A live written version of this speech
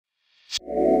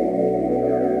Welcome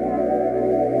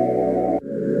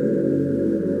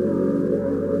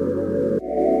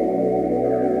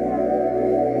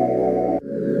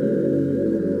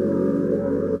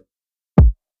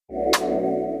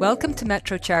to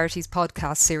Metro Charities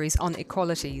podcast series on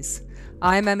equalities.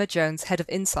 I am Emma Jones, Head of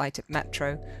Insight at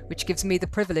Metro, which gives me the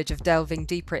privilege of delving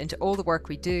deeper into all the work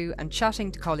we do and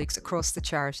chatting to colleagues across the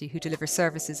charity who deliver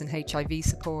services in HIV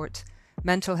support,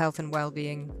 mental health and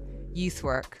wellbeing, youth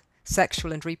work,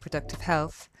 sexual and reproductive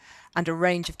health, and a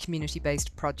range of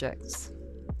community-based projects.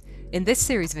 In this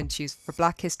series of interviews for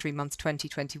Black History Month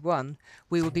 2021,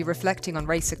 we will be reflecting on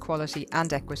race equality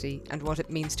and equity and what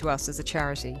it means to us as a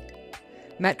charity.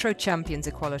 Metro champions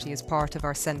equality as part of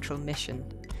our central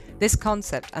mission. This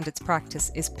concept and its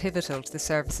practice is pivotal to the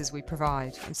services we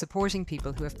provide and supporting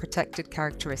people who have protected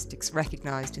characteristics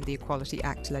recognised in the Equality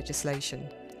Act legislation.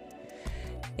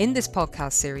 In this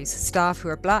podcast series, staff who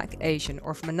are Black, Asian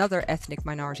or from another ethnic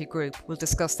minority group will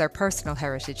discuss their personal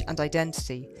heritage and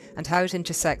identity and how it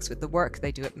intersects with the work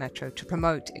they do at Metro to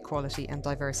promote equality and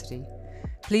diversity.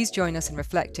 Please join us in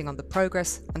reflecting on the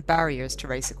progress and barriers to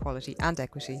race equality and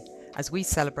equity as we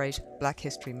celebrate Black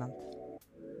History Month.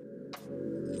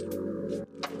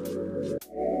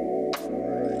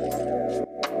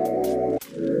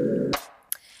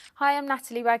 Hi, I'm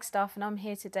Natalie Wagstaff and I'm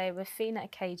here today with Fina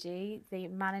Akeji, the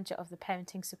manager of the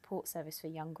Parenting Support Service for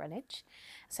Young Greenwich.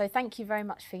 So thank you very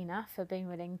much, Fina, for being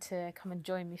willing to come and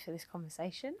join me for this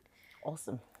conversation.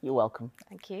 Awesome. You're welcome.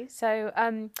 Thank you. So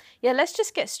let's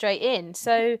just get straight in.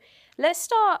 So let's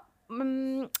start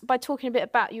by talking a bit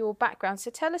about your background.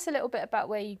 So tell us a little bit about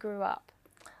where you grew up.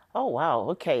 Oh wow.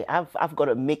 Okay. I've got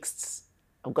a mixed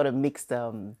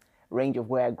range of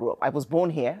where I grew up. I was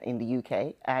born here in the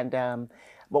UK, and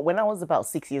but when I was about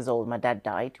 6 years old, my dad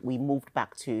died. We moved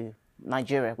back to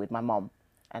Nigeria with my mom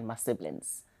and my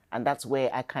siblings, and that's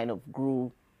where I kind of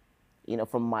grew. You know,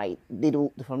 from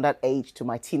that age to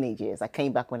my teenage years. I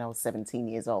came back when I was 17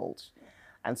 years old,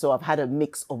 and so I've had a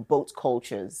mix of both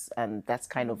cultures, and that's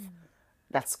kind of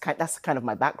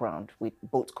my background with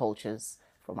both cultures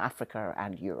from Africa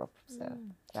and Europe. So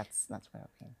that's where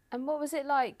I've been. And what was it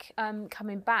like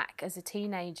coming back as a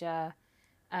teenager,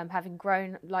 having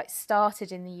grown,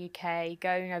 started in the UK,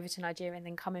 going over to Nigeria, and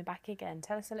then coming back again?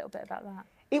 Tell us a little bit about that.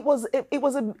 It was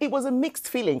a mixed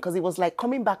feeling because it was like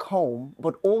coming back home,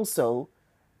 but also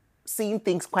seeing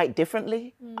things quite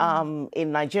differently.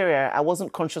 In Nigeria, I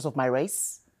wasn't conscious of my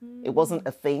race. It wasn't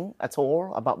a thing at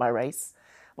all about my race.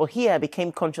 But here I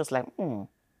became conscious, like, I'm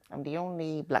the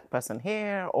only Black person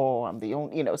here, or I'm the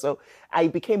only, so I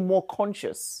became more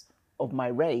conscious of my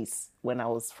race when I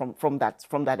was from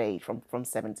that age, from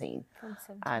 17.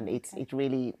 And it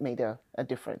really made a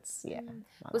difference, yeah.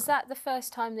 Was that the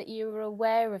first time that you were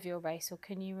aware of your race, or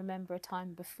can you remember a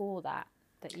time before that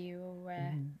you were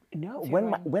aware? No,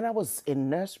 when I was in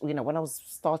nursery, when I was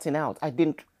starting out,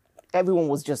 everyone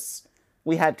was just,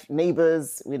 we had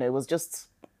neighbors, it was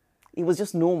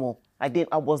just normal. I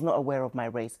was not aware of my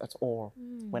race at all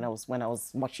when I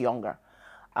was much younger.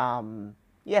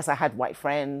 Yes, I had white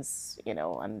friends,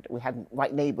 and we had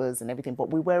white neighbors and everything, but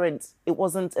it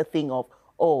wasn't a thing of,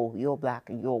 oh, you're Black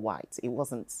and you're white. It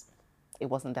wasn't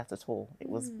that at all. It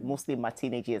was mostly in my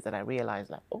teenage years that I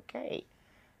realized, like, okay,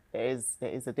 there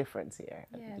is a difference here.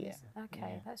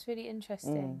 That's really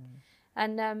interesting.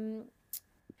 And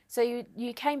so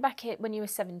you came back here when you were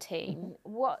 17.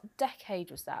 What decade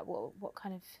was that? What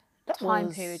kind of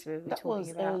time period were we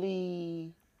talking about?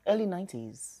 Early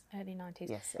 90s. Early 90s.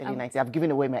 Yes, early 90s. I've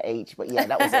given away my age, but yeah,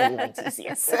 that was early 90s,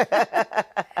 yes.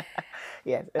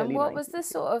 Yes, early And what 90s. was the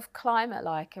sort of climate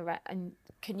like around, and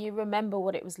can you remember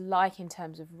what it was like in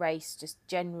terms of race just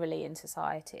generally in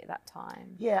society at that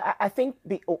time? Yeah, I think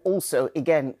also,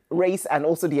 again, race and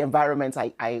also the environment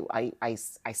I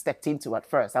stepped into at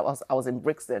first. I was in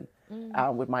Brixton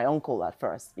with my uncle at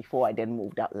first, before I then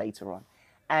moved out later on.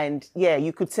 And yeah,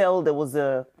 you could tell there was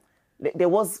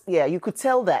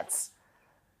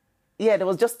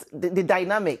just the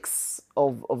dynamics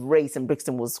of race in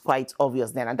Brixton was quite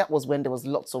obvious then. And that was when there was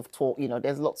lots of talk,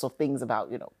 there's lots of things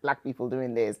about, Black people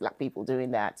doing this, Black people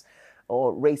doing that,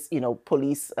 or race,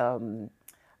 police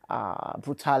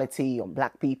brutality on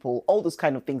Black people. All those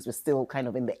kind of things were still kind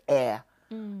of in the air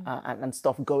and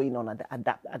stuff going on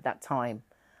at that time.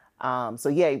 So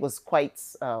yeah, it was quite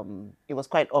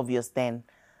obvious then.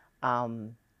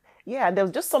 Yeah, and there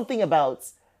was just something about,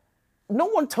 no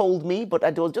one told me, but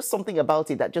there was just something about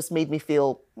it that just made me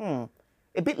feel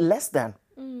a bit less than.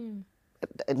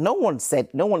 No one said,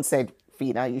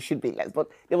 Fina, you should be less, but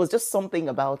there was just something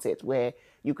about it where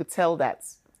you could tell that,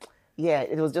 yeah,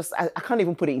 it was just, I can't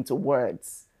even put it into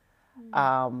words.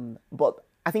 But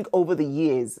I think over the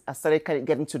years, I started kind of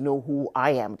getting to know who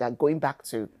I am. That going back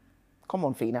to, come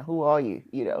on, Fina, who are you?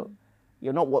 You know,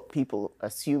 you're not what people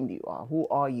assume you are. Who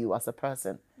are you as a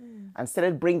person? And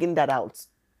started bringing that out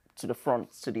to the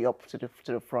front, to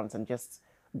the front, and just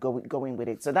going with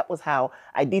it. So that was how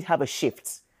I did have a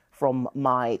shift from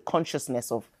my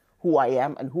consciousness of who I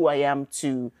am and who I am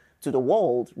to the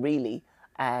world, really,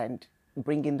 and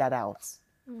bringing that out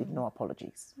with no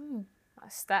apologies.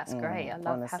 That's great. I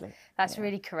love how that's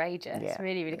really courageous. Yeah.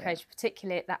 Really courageous,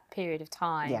 particularly at that period of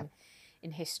time. Yeah. In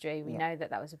history, we know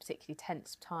that was a particularly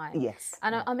tense time. Yes.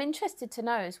 And I'm interested to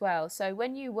know as well. So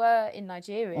when you were in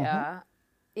Nigeria,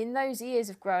 in those years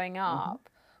of growing up,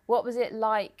 what was it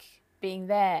like being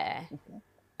there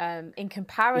in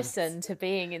comparison to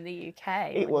being in the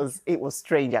UK? It was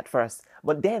strange at first,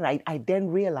 but then I then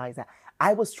realized that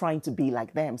I was trying to be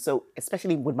like them. So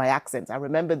especially with my accents, I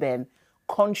remember then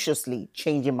consciously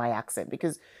changing my accent,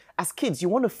 because as kids, you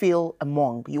want to feel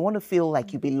among, you want to feel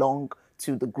like you belong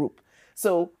to the group.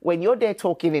 So when you're there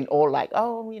talking in all like,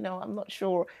 oh, I'm not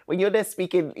sure. When you're there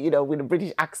speaking, with a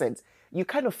British accent, you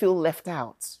kind of feel left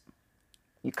out.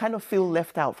 You kind of feel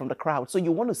left out from the crowd. So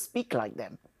you want to speak like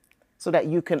them so that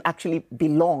you can actually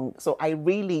belong. So I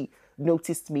really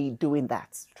noticed me doing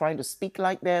that, trying to speak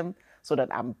like them so that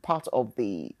I'm part of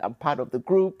the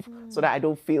group, so that I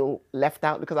don't feel left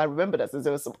out. Because I remember that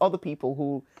there were some other people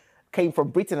who came from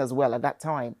Britain as well at that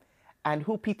time, and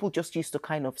who people just used to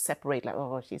kind of separate, like,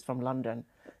 oh, she's from London,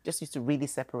 just used to really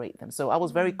separate them. So I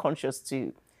was very conscious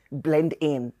to blend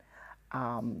in.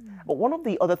 But one of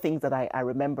the other things that I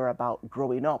remember about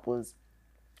growing up was,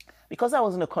 because I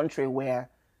was in a country where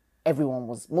everyone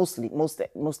was mostly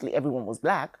everyone was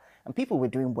Black, and people were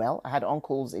doing well. I had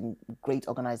uncles in great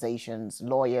organizations,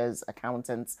 lawyers,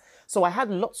 accountants. So I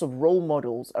had lots of role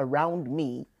models around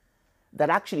me that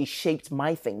actually shaped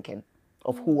my thinking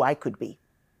of who I could be.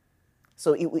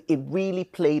 So it really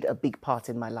played a big part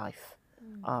in my life,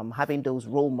 having those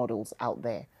role models out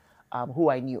there, who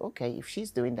I knew, okay, if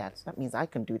she's doing that, that means I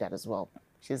can do that as well.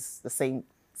 She's the same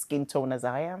skin tone as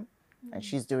I am, and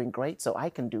she's doing great, so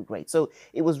I can do great. So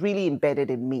it was really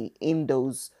embedded in me in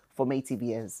those formative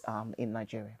years in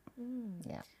Nigeria.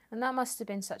 Yeah. And that must have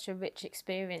been such a rich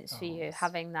experience for you,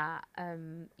 having that,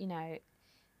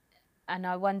 and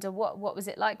I wonder what was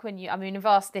it like when I've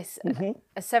asked this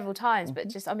several times, but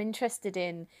just I'm interested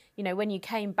in, when you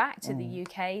came back to the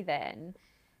UK then,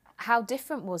 how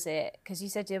different was it? Because you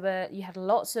said you had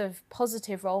lots of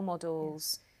positive role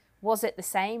models. Was it the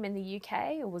same in the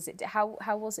UK, or was it how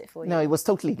was it for you? No, it was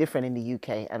totally different in the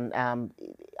UK, and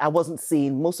I wasn't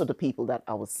seeing most of the people that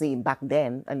I was seeing back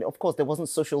then. And of course, there wasn't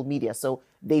social media, so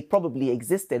they probably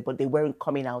existed, but they weren't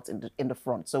coming out in the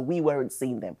front. So we weren't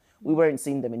seeing them. We weren't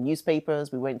seeing them in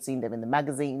newspapers. We weren't seeing them in the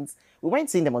magazines. We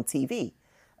weren't seeing them on TV.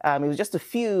 It was just a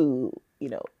few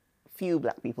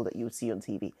Black people that you would see on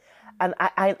TV, and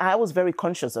I was very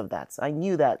conscious of that. I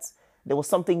knew that there was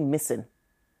something missing.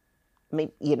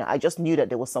 I just knew that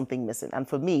there was something missing. And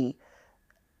for me,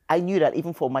 I knew that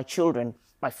even for my children,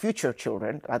 my future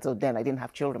children, although then I didn't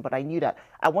have children, but I knew that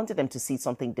I wanted them to see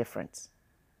something different.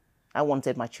 I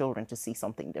wanted my children to see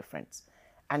something different.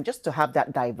 And just to have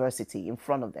that diversity in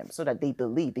front of them so that they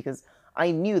believe, because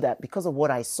I knew that because of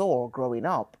what I saw growing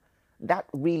up, that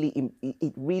really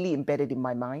embedded in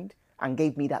my mind and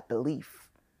gave me that belief.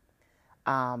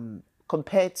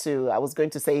 Compared to, I was going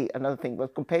to say another thing,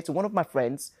 but compared to one of my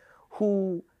friends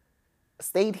who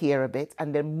stayed here a bit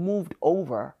and then moved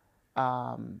over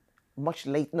much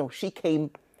late. No,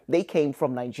 they came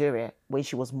from Nigeria when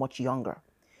she was much younger.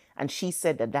 And she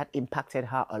said that impacted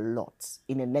her a lot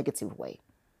in a negative way,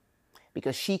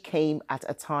 because she came at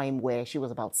a time where she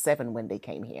was about 7 when they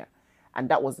came here. And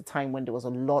that was the time when there was a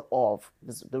lot of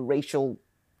the racial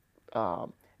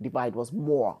divide was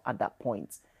more at that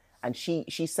point. And she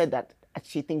said that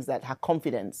she thinks that her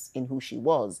confidence in who she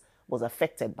was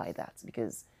affected by that,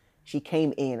 because she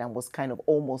came in and was kind of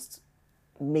almost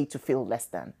made to feel less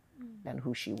than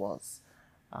who she was.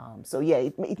 So yeah,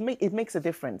 it makes a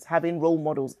difference having role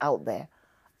models out there,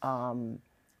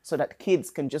 so that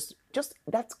kids can just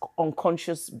that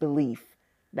unconscious belief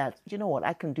that, you know what,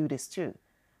 I can do this too.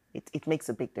 It makes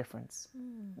a big difference.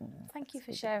 Thank you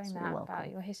for sharing that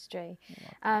about your history.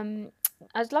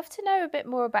 I'd love to know a bit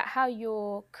more about how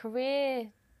your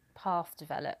career path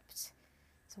developed.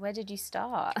 So where did you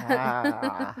start?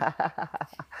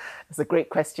 It's a great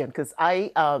question, because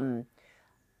I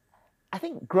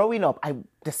think growing up,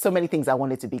 there's so many things I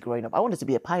wanted to be growing up. I wanted to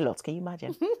be a pilot. Can you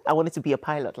imagine? I wanted to be a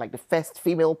pilot, like the first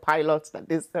female pilot. And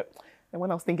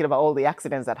when I was thinking about all the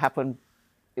accidents that happened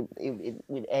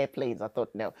with airplanes, I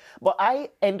thought no. But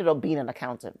I ended up being an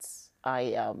accountant.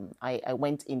 I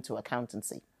went into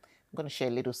accountancy. I'm going to share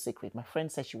a little secret. My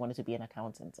friend said she wanted to be an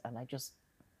accountant, and I just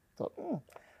thought,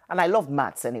 and I love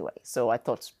maths anyway, so I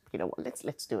thought, you know what,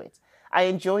 let's do it. I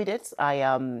enjoyed it.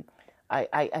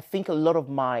 I think a lot of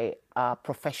my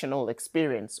professional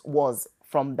experience was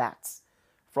from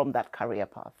that career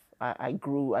path. I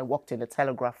worked in the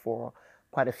Telegraph for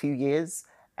quite a few years,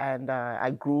 and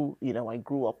I grew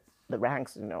up the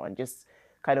ranks, and just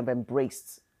kind of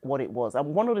embraced what it was.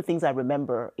 And one of the things I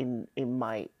remember in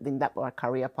my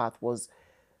career path was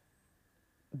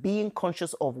being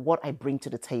conscious of what I bring to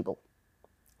the table.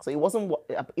 So it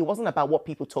wasn't about what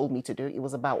people told me to do. It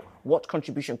was about what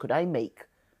contribution could I make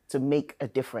to make a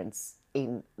difference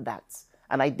in that.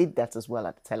 And I did that as well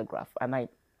at the Telegraph. And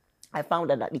I found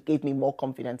that it gave me more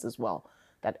confidence as well,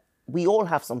 that we all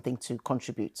have something to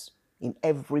contribute in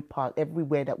every part,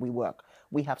 everywhere that we work.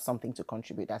 We have something to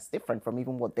contribute that's different from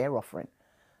even what they're offering.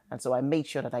 And so I made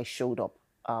sure that I showed up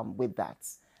with that.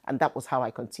 And that was how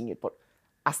I continued. But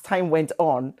as time went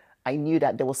on, I knew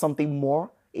that there was something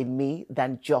more in me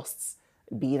than just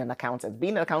being an accountant.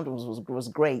 Being an accountant was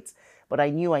great, but I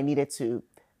knew I needed to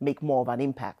make more of an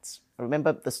impact. I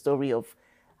remember the story of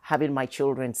having my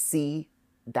children see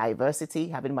diversity,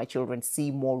 having my children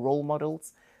see more role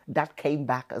models. That came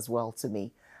back as well to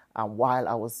me while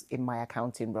I was in my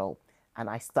accounting role. And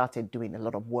I started doing a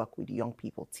lot of work with young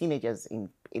people, teenagers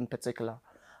in particular,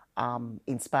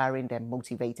 inspiring them,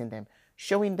 motivating them,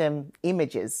 showing them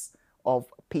images of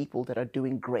people that are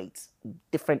doing great,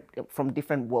 from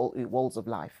different worlds of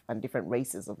life and different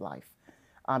races of life,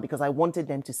 because I wanted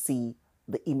them to see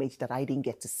the image that I didn't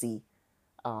get to see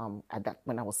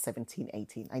when I was 17,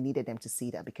 18. I needed them to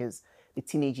see that, because the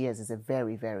teenage years is a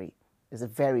very, very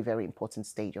important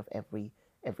stage of every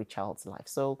child's life.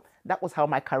 So that was how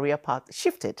my career path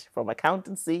shifted from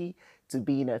accountancy to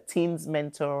being a teens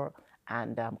mentor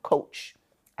and coach.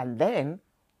 And then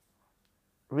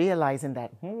realizing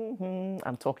that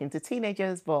I'm talking to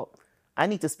teenagers, but I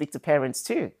need to speak to parents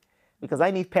too, because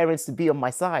I need parents to be on my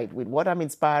side with what I'm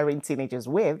inspiring teenagers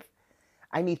with.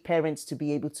 I need parents to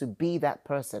be able to be that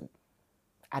person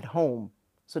at home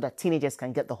so that teenagers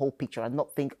can get the whole picture and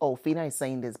not think, oh, Fina is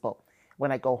saying this, but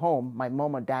when I go home, my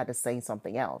mom or dad is saying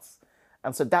something else.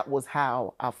 And so that was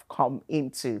how I've come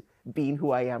into being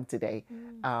who I am today.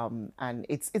 And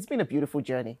it's been a beautiful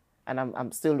journey, and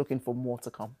I'm still looking for more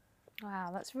to come.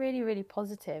 Wow, that's really, really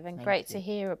positive and great to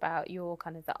hear about your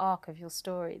kind of the arc of your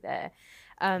story there.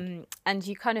 And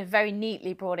you kind of very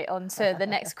neatly brought it on to the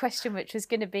next question, which was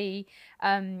going to be,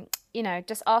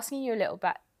 just asking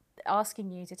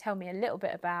you to tell me a little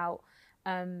bit about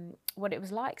what it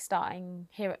was like starting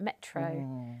here at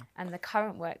Metro and the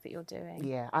current work that you're doing.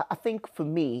 Yeah, I think for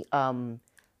me,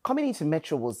 coming into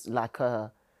Metro was like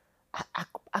I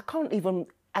can't even,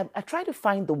 I try to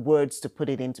find the words to put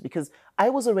it into, because I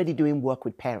was already doing work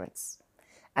with parents.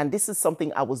 And this is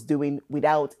something I was doing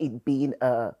without it being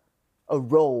a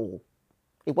role.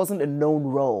 It wasn't a known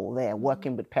role there,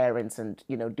 working with parents and,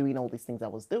 doing all these things I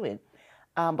was doing.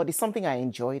 But it's something I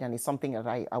enjoyed, and it's something that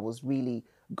I was really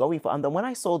going for. And then when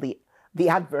I saw the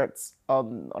adverts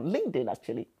on LinkedIn,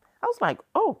 actually, I was like,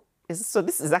 oh, this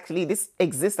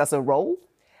exists as a role?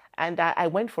 And I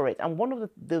went for it. And one of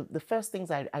the first things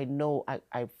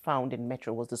I found in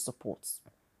Metro was the supports.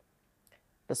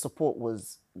 The support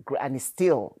was great, and it's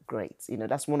still great.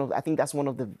 I think that's one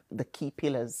of the key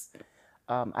pillars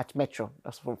at Metro.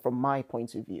 That's from my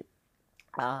point of view.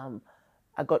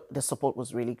 The support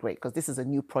was really great, because this is a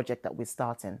new project that we're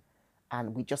starting,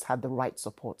 and we just had the right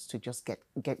supports to just get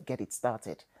it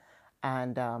started.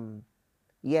 And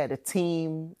the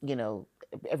team,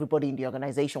 everybody in the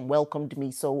organization welcomed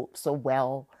me so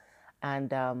well,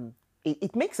 and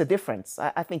it makes a difference.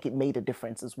 I think it made a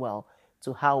difference as well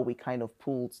to how we kind of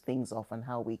pulled things off and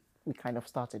how we kind of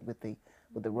started with the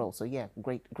role. So yeah,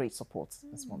 great support.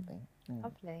 That's one thing.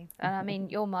 Lovely. And I mean,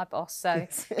 you're my boss, so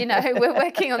we're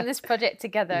working on this project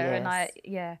together. Yes.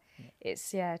 And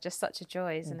it's just such a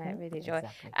joy, isn't it? Really a joy.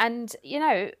 Exactly. And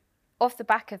off the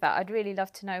back of that, I'd really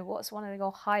love to know what's one of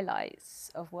your highlights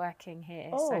of working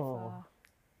here so far.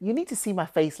 You need to see my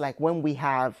face, like when we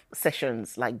have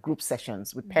sessions, like group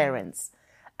sessions with parents,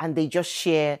 and they just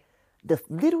share the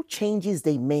little changes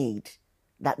they made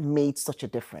that made such a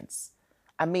difference.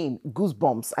 I mean,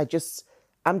 goosebumps.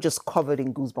 I'm just covered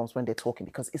in goosebumps when they're talking,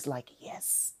 because it's like,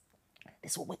 yes,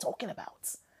 this is what we're talking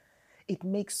about. It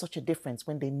makes such a difference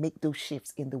when they make those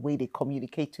shifts in the way they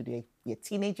communicate to their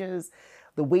teenagers,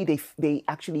 the way they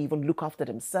actually even look after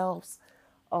themselves.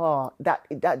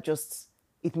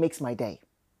 It makes my day.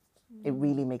 It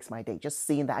really makes my day, just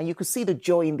seeing that. And you could see the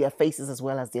joy in their faces as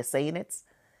well as they're saying it.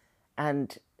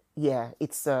 And yeah,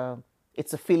 it's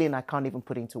it's a feeling I can't even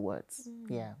put into words.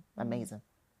 Yeah, amazing.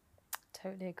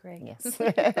 Totally agree. Yes.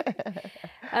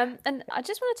 And I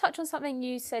just want to touch on something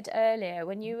you said earlier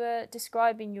when you were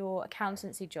describing your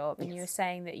accountancy job, and you were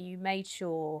saying that you made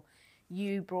sure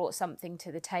you brought something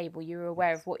to the table. You were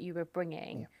aware of what you were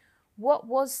bringing. Yeah. What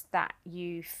was that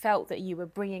you felt that you were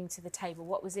bringing to the table?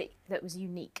 What was it that was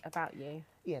unique about you?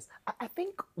 Yes, I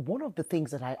think one of the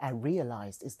things that I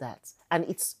realized is that,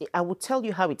 and I will tell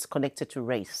you how it's connected to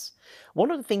race.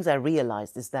 One of the things I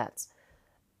realized is that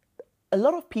a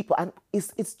lot of people, and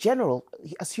it's general,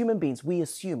 as human beings, we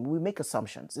make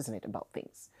assumptions, isn't it, about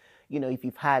things. You know, if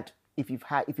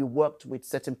you worked with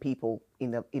certain people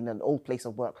in an old place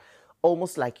of work,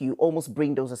 almost like you almost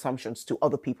bring those assumptions to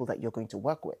other people that you're going to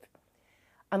work with.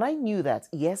 And I knew that,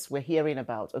 yes, we're hearing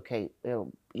about, okay,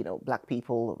 black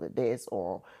people, this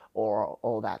or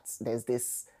that.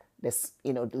 There's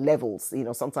levels.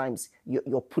 Sometimes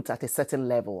you're put at a certain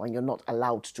level and you're not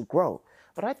allowed to grow.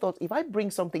 But I thought, if I bring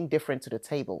something different to the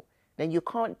table, then you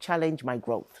can't challenge my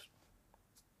growth.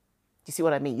 Do you see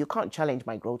what I mean? You can't challenge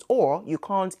my growth, or you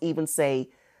can't even say,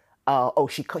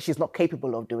 she's not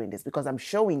capable of doing this, because I'm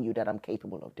showing you that I'm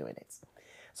capable of doing it.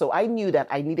 So I knew that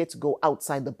I needed to go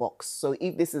outside the box. So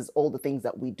if this is all the things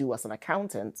that we do as an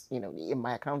accountant, in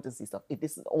my accountancy stuff, if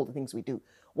this is all the things we do,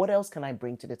 what else can I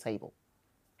bring to the table?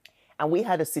 And we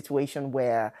had a situation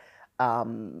where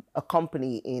a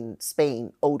company in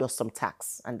Spain owed us some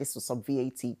tax, and this was some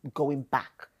VAT going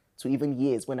back to even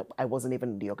years when I wasn't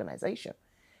even in the organization.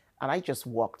 And I just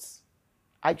worked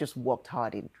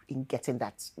hard in getting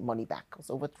that money back. It was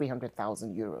over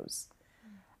 300,000 euros.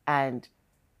 And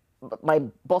my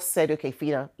boss said, okay,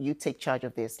 Fina, you take charge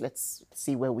of this. Let's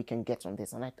see where we can get on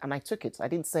this. And I took it. I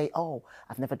didn't say, oh,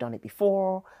 I've never done it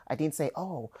before. I didn't say,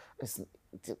 oh,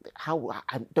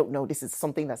 I don't know. This is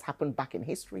something that's happened back in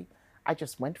history. I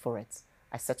just went for it.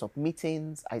 I set up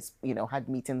meetings. I had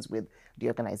meetings with the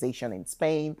organization in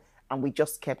Spain, and we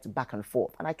just kept back and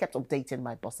forth. And I kept updating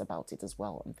my boss about it as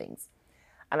well and things.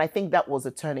 And I think that was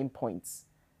a turning point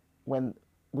when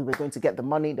we were going to get the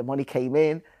money came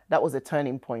in. That was a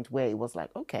turning point where it was like,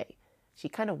 okay, she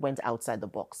kind of went outside the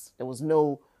box. There was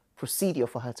no procedure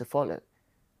for her to follow,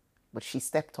 but she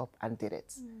stepped up and did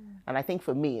it. And I think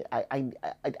for me, I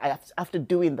after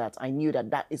doing that, I knew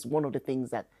that is one of the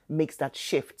things that makes that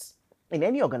shift in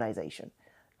any organization.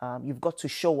 You've got to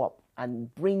show up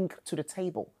and bring to the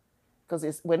table,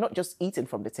 because we're not just eating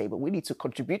from the table. We need to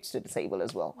contribute to the table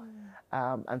as well.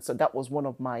 And so that was one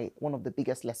of the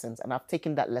biggest lessons, and I've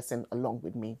taken that lesson along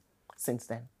with me since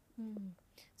then.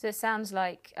 So it sounds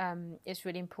like it's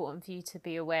really important for you to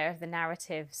be aware of the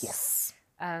narratives. Yes.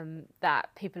 That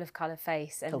people of colour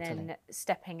face, and Totally. Then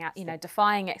stepping out,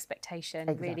 defying expectation,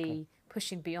 Exactly. really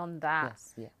pushing beyond that,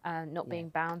 Yes, yeah. not being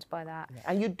bound by that. Yeah.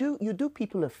 And you do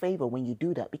people a favor when you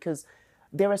do that, because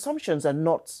their assumptions are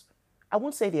not, I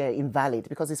won't say they're invalid,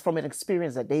 because it's from an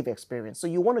experience that they've experienced. So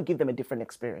you want to give them a different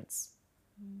experience.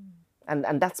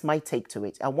 And that's my take to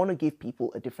it. I want to give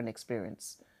people a different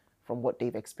experience from what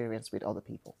they've experienced with other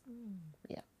people.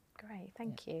 Yeah. Great,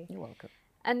 thank you. You're welcome.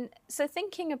 And so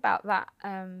thinking about that,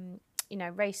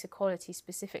 race equality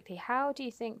specifically, how do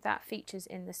you think that features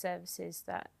in the services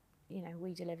that,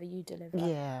 we deliver, you deliver?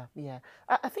 Yeah.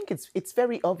 I think it's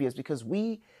very obvious, because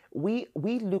we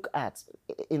look at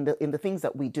in the things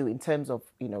that we do in terms of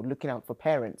looking out for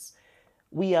parents.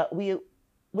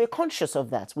 We're conscious of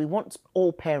that. We want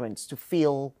all parents to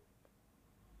feel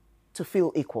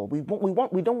equal. We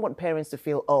don't want parents to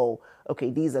feel, oh, okay,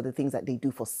 these are the things that they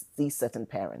do for these certain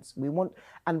parents.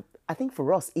 And I think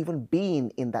for us, even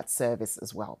being in that service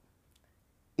as well,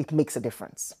 it makes a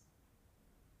difference.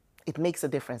 It makes a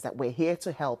difference that we're here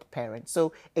to help parents.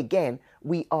 So again,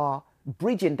 we are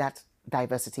bridging that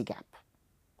diversity gap.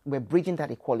 We're bridging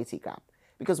that equality gap,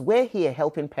 because we're here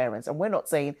helping parents, and we're not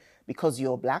saying because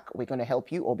you're black, we're going to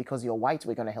help you, or because you're white,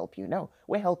 we're going to help you. No,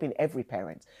 we're helping every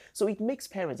parent. So it makes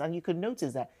parents, and you can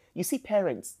notice that you see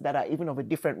parents that are even of a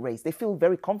different race, they feel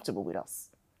very comfortable with us,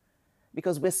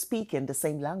 because we're speaking the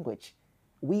same language.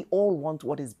 We all want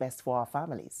what is best for our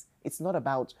families. It's not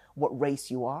about what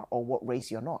race you are or what race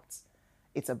you're not.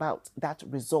 It's about that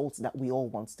result that we all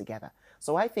want together.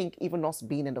 So I think even us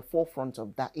being in the forefront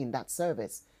of that, in that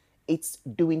service, it's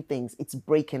doing things, it's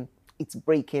breaking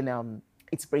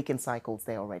cycles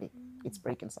there already. It's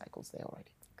breaking cycles there already.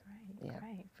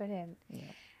 Great, brilliant. Yeah.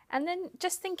 And then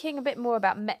just thinking a bit more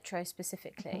about Metro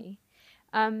specifically,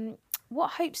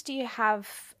 what hopes do you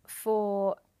have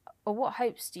for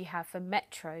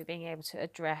Metro being able to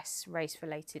address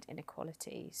race-related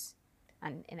inequalities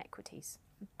and inequities?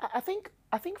 I think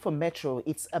for Metro,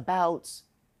 it's about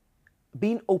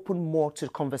being open more to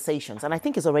conversations, and I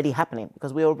think it's already happening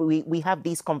because we have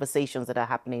these conversations that are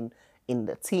happening in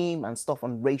the team and stuff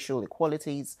on racial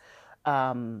equalities,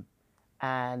 and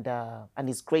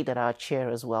it's great that our chair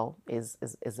as well is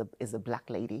a black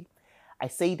lady. I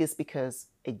say this because,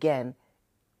 again,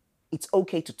 it's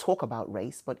okay to talk about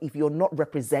race, but if you're not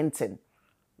representing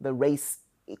the race,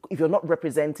 if you're not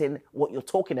representing what you're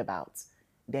talking about,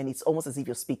 then it's almost as if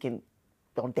you're speaking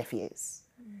on deaf ears.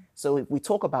 So if we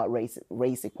talk about race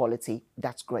equality,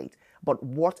 that's great. But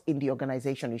what in the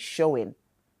organization is showing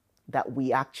that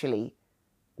we're actually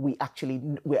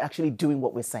doing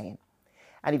what we're saying.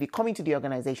 And if you come into the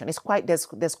organization,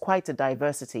 there's quite a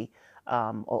diversity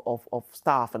of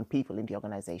staff and people in the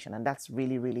organization, and that's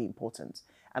really, really important.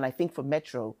 And I think for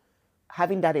Metro,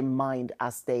 having that in mind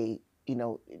as they,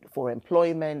 for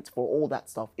employment, for all that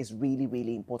stuff is really,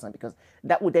 really important, because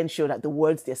that would then show that the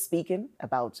words they're speaking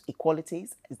about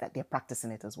equalities is that they're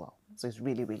practicing it as well. So it's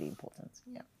really, really important.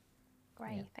 Yeah.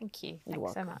 Great, yeah. Thank you. You're Thanks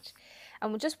welcome. So much.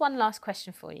 And just one last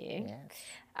question for you. Yes.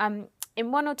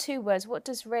 In one or two words, what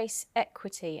does race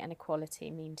equity and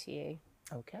equality mean to you?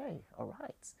 Okay, all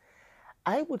right.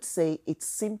 I would say it's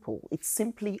simple. It's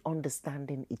simply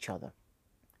understanding each other.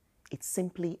 It's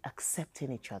simply accepting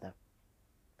each other.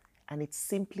 And it's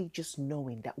simply just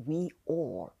knowing that we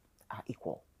all are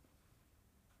equal,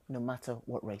 no matter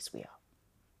what race we are.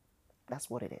 That's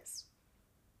what it is.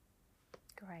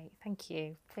 Great, thank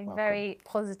you. Been Welcome. Very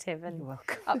positive and You're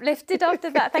welcome. uplifted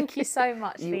after that. Thank you so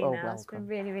much, You Lena. are welcome. It's been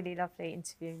really, really lovely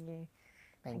interviewing you.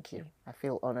 Thank you. I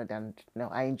feel honored, and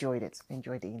I enjoyed it. I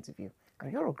enjoyed the interview.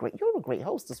 And you're a great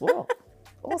host as well.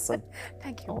 Awesome.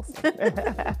 Thank you. Awesome.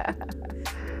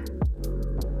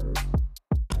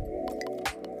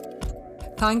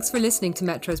 Thanks for listening to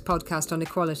Metro's podcast on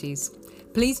equalities.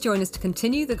 Please join us to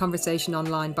continue the conversation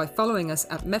online by following us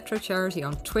at Metro Charity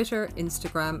on Twitter,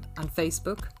 Instagram, and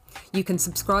Facebook. You can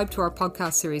subscribe to our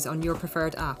podcast series on your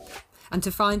preferred app. And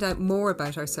to find out more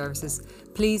about our services,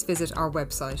 please visit our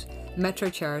website,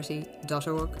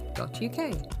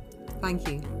 metrocharity.org.uk. Thank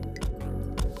you.